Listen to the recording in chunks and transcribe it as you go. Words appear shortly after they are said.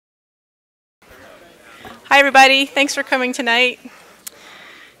Hi everybody, thanks for coming tonight.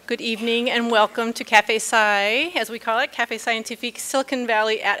 Good evening and welcome to Cafe Sci, as we call it, Cafe Scientifique, Silicon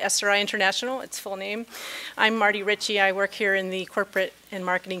Valley at SRI International, its full name. I'm Marty Ritchie. I work here in the Corporate and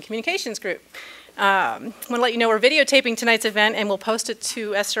Marketing Communications Group. I want to let you know we're videotaping tonight's event and we'll post it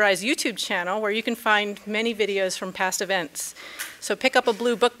to SRI's YouTube channel where you can find many videos from past events. So pick up a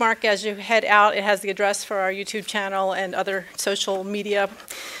blue bookmark as you head out. It has the address for our YouTube channel and other social media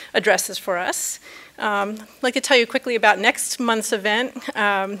addresses for us. I'd like to tell you quickly about next month's event.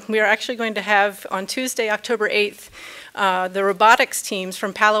 We are actually going to have on Tuesday, October 8th, the robotics teams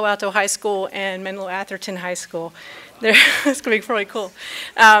from Palo Alto High School and Menlo Atherton High School. It's going to be really cool.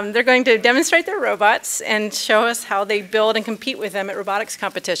 They're going to demonstrate their robots and show us how they build and compete with them at robotics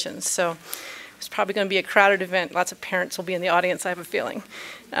competitions. So it's probably going to be a crowded event. Lots of parents will be in the audience, I have a feeling.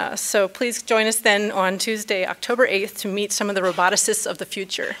 So please join us then on Tuesday, October 8th, to meet some of the roboticists of the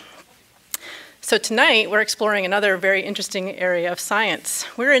future. So tonight, we're exploring another very interesting area of science.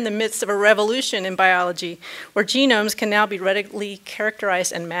 We're in the midst of a revolution in biology where genomes can now be readily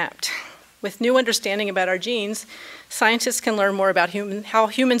characterized and mapped. With new understanding about our genes, scientists can learn more about how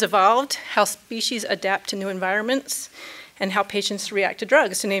humans evolved, how species adapt to new environments, and how patients react to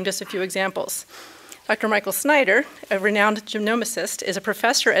drugs, to name just a few examples. Dr. Michael Snyder, a renowned genomicist, is a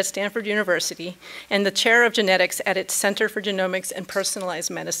professor at Stanford University and the chair of genetics at its Center for Genomics and Personalized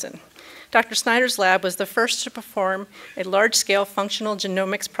Medicine. Dr. Snyder's lab was the first to perform a large-scale functional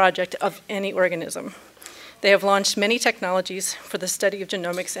genomics project of any organism. They have launched many technologies for the study of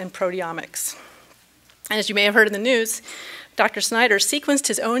genomics and proteomics. As you may have heard in the news, Dr. Snyder sequenced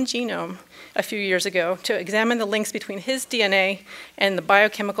his own genome a few years ago to examine the links between his DNA and the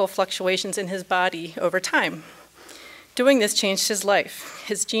biochemical fluctuations in his body over time. Doing this changed his life.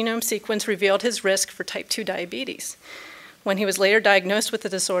 His genome sequence revealed his risk for type 2 diabetes. When he was later diagnosed with the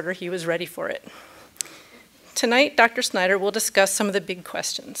disorder, he was ready for it. Tonight, Dr. Snyder will discuss some of the big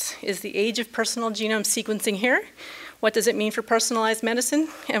questions. Is the age of personal genome sequencing here? What does it mean for personalized medicine?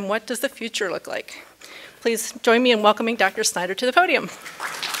 And what does the future look like? Please join me in welcoming Dr. Snyder to the podium.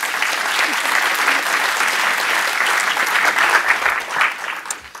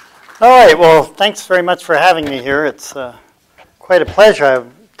 All right, well, thanks very much for having me here. It's quite a pleasure.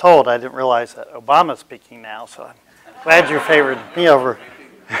 I'm told, I didn't realize that Obama's speaking now, so I'm glad you favored me over.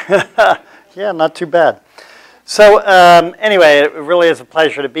 Yeah, not too bad. So anyway, it really is a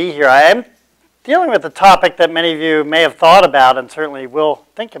pleasure to be here. I am dealing with a topic that many of you may have thought about and certainly will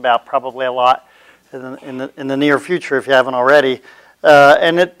think about probably a lot in the near future if you haven't already.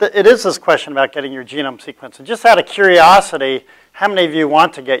 And it is this question about getting your genome sequenced. And just out of curiosity, how many of you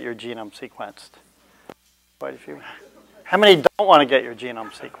want to get your genome sequenced? Quite a few. How many don't want to get your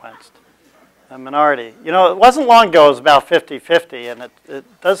genome sequenced? A minority. You know, it wasn't long ago, it was about 50-50, and it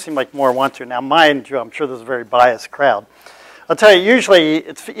does seem like more want to. Now, mind you, I'm sure this is a very biased crowd. I'll tell you, usually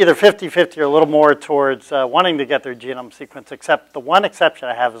it's either 50-50 or a little more towards wanting to get their genome sequenced, except the one exception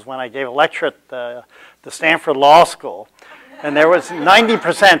I have is when I gave a lecture at the Stanford Law School, and there was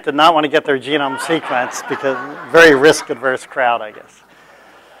 90% did not want to get their genome sequenced because very risk-averse crowd, I guess.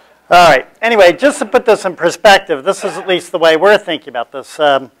 All right, anyway, just to put this in perspective, this is at least the way we're thinking about this.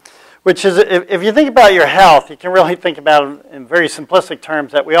 Which is, if you think about your health, you can really think about it in very simplistic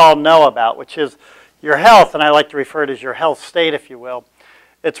terms that we all know about, which is your health, and I like to refer to it as your health state, if you will.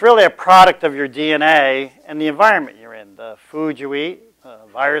 It's really a product of your DNA and the environment you're in, the food you eat,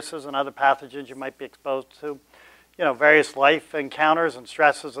 viruses and other pathogens you might be exposed to, you know, various life encounters and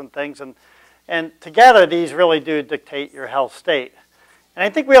stresses and things. And together, these really do dictate your health state. And I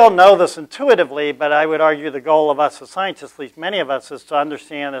think we all know this intuitively, but I would argue the goal of us as scientists, at least many of us, is to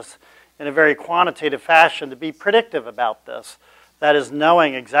understand this in a very quantitative fashion, to be predictive about this. That is,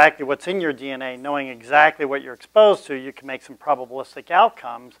 knowing exactly what's in your DNA, knowing exactly what you're exposed to, you can make some probabilistic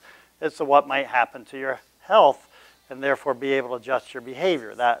outcomes as to what might happen to your health, and therefore be able to adjust your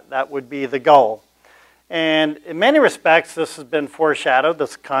behavior. That would be the goal. And in many respects, this has been foreshadowed,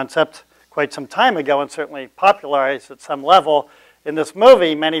 this concept, quite some time ago, and certainly popularized at some level. In this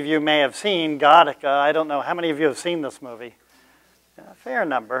movie, many of you may have seen Gattaca. I don't know how many of you have seen this movie. A fair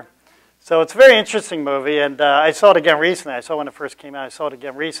number. So it's a very interesting movie, and I saw it again recently. I saw it when it first came out. I saw it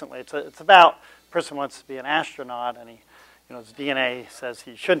again recently. It's about a person who wants to be an astronaut, and his DNA says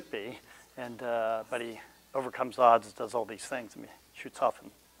he shouldn't be, and but he overcomes odds, does all these things, and he shoots off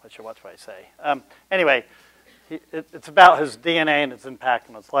and let you watch what I say. Anyway, it's about his DNA and its impact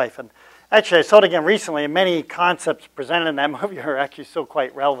on his life. And actually, I saw it again recently, and many concepts presented in that movie are actually still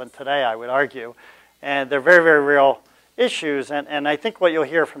quite relevant today, I would argue. And they're very, very real issues. And I think what you'll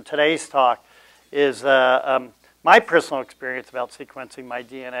hear from today's talk is my personal experience about sequencing my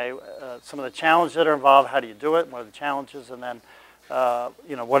DNA, some of the challenges that are involved, how do you do it, what are the challenges, and then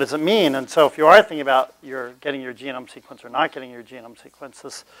what does it mean? And so if you are thinking about getting your genome sequence or not getting your genome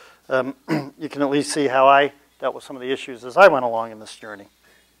sequence, you can at least see how I dealt with some of the issues as I went along in this journey.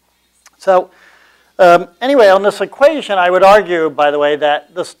 So anyway, on this equation, I would argue, by the way,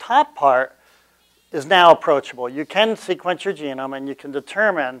 that this top part is now approachable. You can sequence your genome, and you can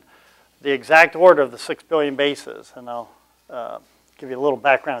determine the exact order of the 6 billion bases. And I'll give you a little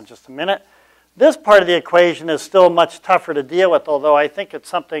background in just a minute. This part of the equation is still much tougher to deal with, although I think it's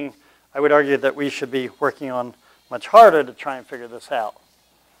something I would argue that we should be working on much harder to try and figure this out.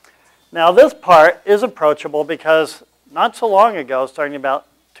 Now, this part is approachable because not so long ago, starting about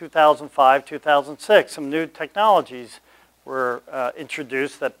 2005, 2006, some new technologies were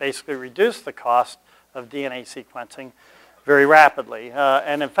introduced that basically reduced the cost of DNA sequencing very rapidly.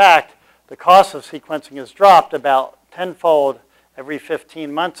 And in fact, the cost of sequencing has dropped about tenfold every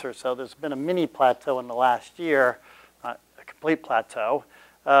 15 months or so. There's been a mini plateau in the last year, not a complete plateau.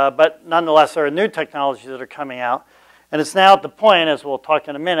 But nonetheless, there are new technologies that are coming out. And it's now at the point, as we'll talk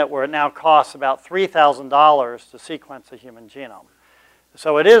in a minute, where it now costs about $3,000 to sequence a human genome.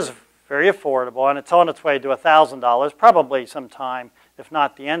 So it is very affordable, and it's on its way to $1,000, probably sometime, if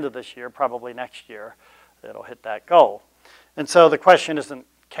not the end of this year, probably next year, it'll hit that goal. And so the question isn't,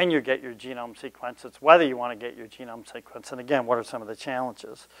 can you get your genome sequence? It's whether you want to get your genome sequence. And again, what are some of the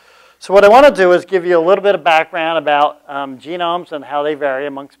challenges? So what I want to do is give you a little bit of background about genomes and how they vary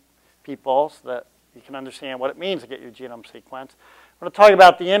amongst people so that you can understand what it means to get your genome sequence. I want to talk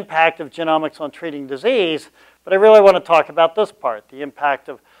about the impact of genomics on treating disease, but I really want to talk about this part, the impact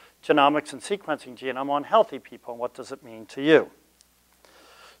of genomics and sequencing genome on healthy people, and what does it mean to you?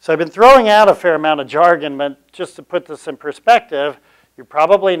 So I've been throwing out a fair amount of jargon, but just to put this in perspective, you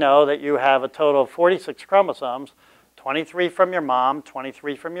probably know that you have a total of 46 chromosomes, 23 from your mom,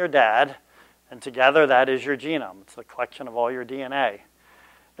 23 from your dad, and together that is your genome. It's the collection of all your DNA.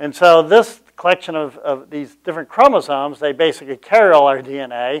 And so this collection of these different chromosomes, they basically carry all our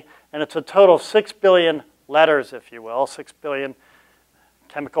DNA, and it's a total of 6 billion letters, if you will, 6 billion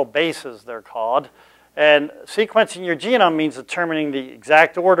chemical bases, they're called. And sequencing your genome means determining the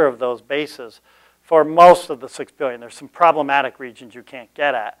exact order of those bases for most of the 6 billion. There's some problematic regions you can't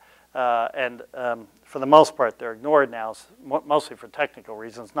get at. For the most part, they're ignored now, mostly for technical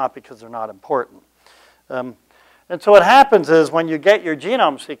reasons, not because they're not important. And so what happens is when you get your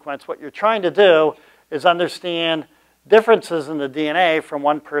genome sequence, what you're trying to do is understand differences in the DNA from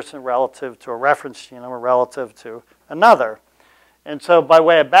one person relative to a reference genome or relative to another. And so by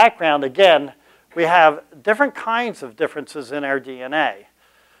way of background, again, we have different kinds of differences in our DNA.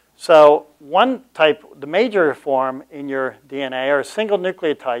 So one type, the major form in your DNA are single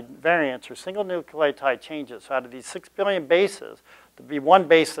nucleotide variants or single nucleotide changes. So out of these 6 billion bases, there'll be one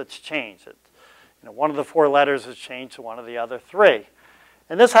base that's changed. One of the 4 letters is changed to one of the other 3.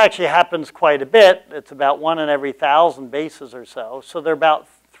 And this actually happens quite a bit. It's about 1 in every 1,000 bases or so. So there are about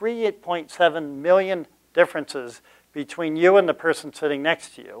 3.7 million differences between you and the person sitting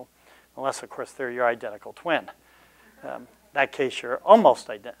next to you, unless, of course, they're your identical twin. In that case, you're almost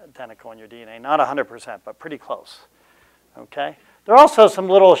identical in your DNA, not 100%, but pretty close. Okay? There are also some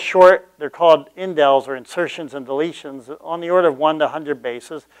little short, they're called indels or insertions and deletions on the order of 1 to 100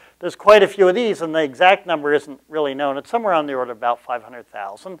 bases. There's quite a few of these, and the exact number isn't really known. It's somewhere on the order of about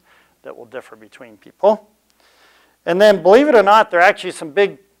 500,000 that will differ between people. And then, believe it or not, there are actually some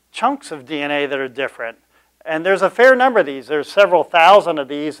big chunks of DNA that are different. And there's a fair number of these. There's several thousand of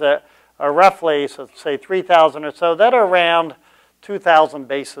these that are roughly, so say 3,000 or so, that are around 2,000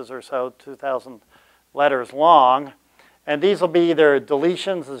 bases or so, 2,000 letters long. And these will be either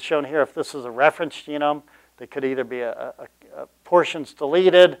deletions, as shown here. If this is a reference genome, they could either be a portions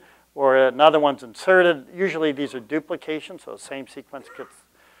deleted or another one's inserted. Usually these are duplications, so the same sequence gets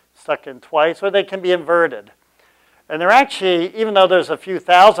stuck in twice, or they can be inverted. And they're actually, even though there's a few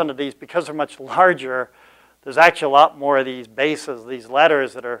thousand of these, because they're much larger, there's actually a lot more of these bases, these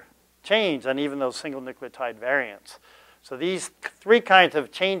letters that are changed than even those single nucleotide variants. So these 3 kinds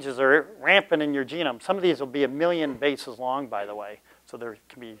of changes are rampant in your genome. Some of these will be 1 million bases long, by the way. So they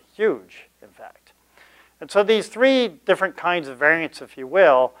can be huge, in fact. And so these 3 different kinds of variants, if you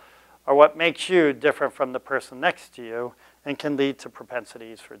will, are what makes you different from the person next to you and can lead to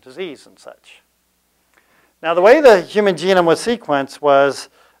propensities for disease and such. Now, the way the human genome was sequenced was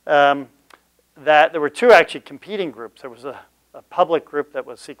that there were 2 actually competing groups. There was a public group that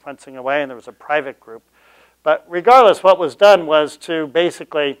was sequencing away, and there was a private group. But regardless, what was done was to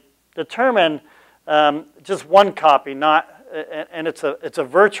basically determine just one copy, and it's a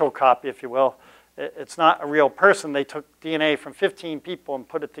virtual copy, if you will. it's not a real person. They took DNA from 15 people and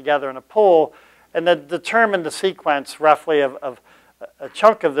put it together in a pool, and then determined the sequence roughly of a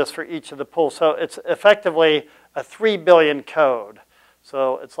chunk of this for each of the pools. So it's effectively a 3 billion code.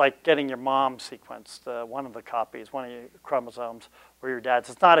 So it's like getting your mom sequenced, one of the copies, one of your chromosomes, or your dad's.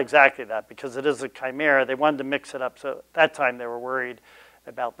 It's not exactly that because it is a chimera. They wanted to mix it up. So at that time, they were worried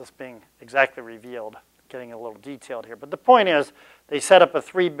about this being exactly revealed, getting a little detailed here. But the point is, they set up a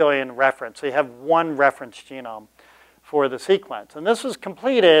 3 billion reference. So you have one reference genome for the sequence. And this was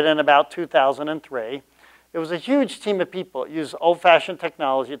completed in about 2003. It was a huge team of people. It used old-fashioned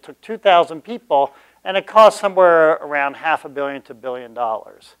technology. It took 2,000 people, and it cost somewhere around $500 million to $1 billion.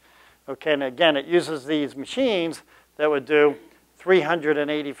 Okay, and again, it uses these machines that would do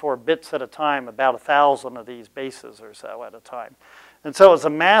 384 bits at a time, about 1,000 of these bases or so at a time. And so it was a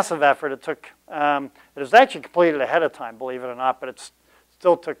massive effort. It took, it was actually completed ahead of time, believe it or not, but it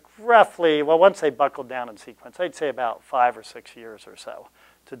still took roughly, well, once they buckled down in sequence, I'd say about 5 or 6 years or so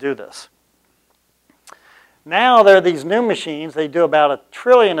to do this. Now there are these new machines. They do about 1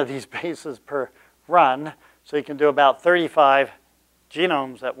 trillion of these bases per run. So you can do about 35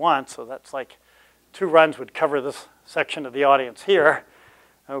 genomes at once. So that's like 2 runs would cover this section of the audience here.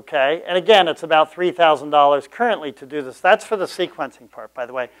 Okay, and again, it's about $3,000 currently to do this. That's for the sequencing part, by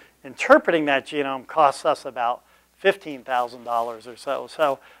the way. Interpreting that genome costs us about $15,000 or so.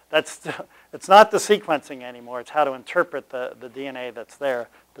 So it's not the sequencing anymore. It's how to interpret the DNA that's there.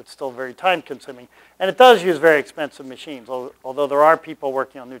 That's still very time-consuming. And it does use very expensive machines, although there are people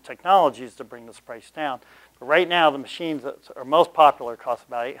working on new technologies to bring this price down. But right now, the machines that are most popular cost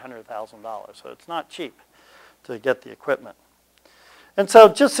about $800,000. So it's not cheap to get the equipment. And so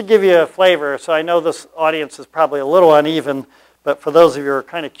just to give you a flavor, so I know this audience is probably a little uneven, but for those of you who are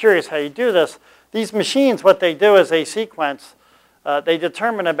kind of curious how you do this, these machines, what they do is they sequence, they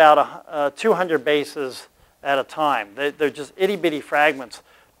determine about 200 bases at a time. They're just itty-bitty fragments,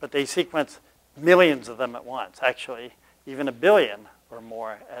 but they sequence millions of them at once, actually even 1 billion or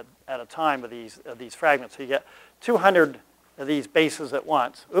more at a time of these fragments. So you get 200 of these bases at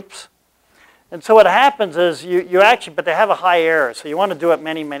once. Oops. And so what happens is you actually, but they have a high error, so you want to do it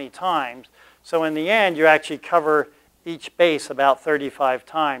many, many times. So in the end, you actually cover each base about 35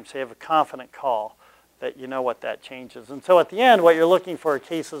 times, so you have a confident call that you know what that change is. And so at the end, what you're looking for are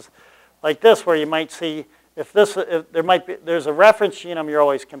cases like this, where you might see if there's a reference genome you're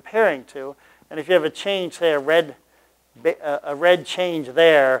always comparing to, and if you have a change, say a red change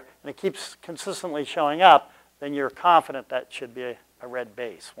there, and it keeps consistently showing up, then you're confident that should be a red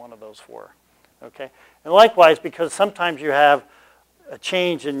base, one of those 4. Okay? And likewise, because sometimes you have a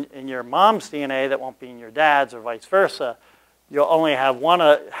change in your mom's DNA that won't be in your dad's or vice versa, you'll only have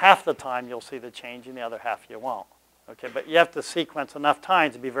half the time you'll see the change, and the other half you won't. Okay? But you have to sequence enough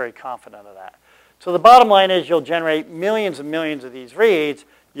times to be very confident of that. So the bottom line is you'll generate millions and millions of these reads.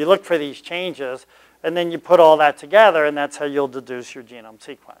 You look for these changes, and then you put all that together, and that's how you'll deduce your genome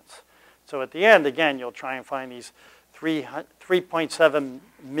sequence. So at the end, again, you'll try and find these 3.7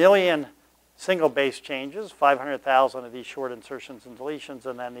 million single base changes, 500,000 of these short insertions and deletions,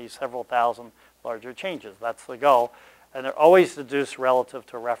 and then these several thousand larger changes. That's the goal. And they're always deduced relative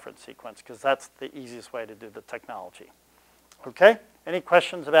to a reference sequence, because that's the easiest way to do the technology. Okay? Any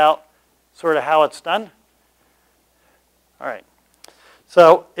questions about sort of how it's done? All right.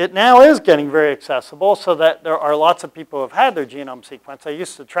 So it now is getting very accessible, so that there are lots of people who have had their genome sequenced. I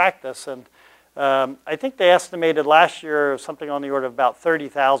used to track this, and I think they estimated last year something on the order of about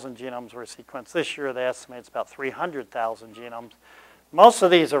 30,000 genomes were sequenced. This year they estimate it's about 300,000 genomes. Most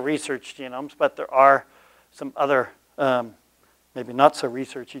of these are research genomes, but there are some other maybe not so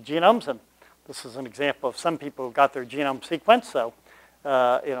researchy genomes. And this is an example of some people who got their genome sequenced. So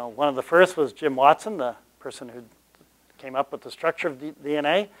one of the first was Jim Watson, the person who came up with the structure of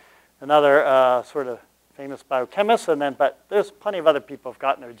DNA. Another sort of famous biochemist. But there's plenty of other people who've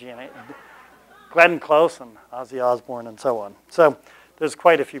gotten their DNA. Glenn Close and Ozzy Osbourne and so on. So there's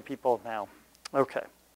quite a few people now. Okay.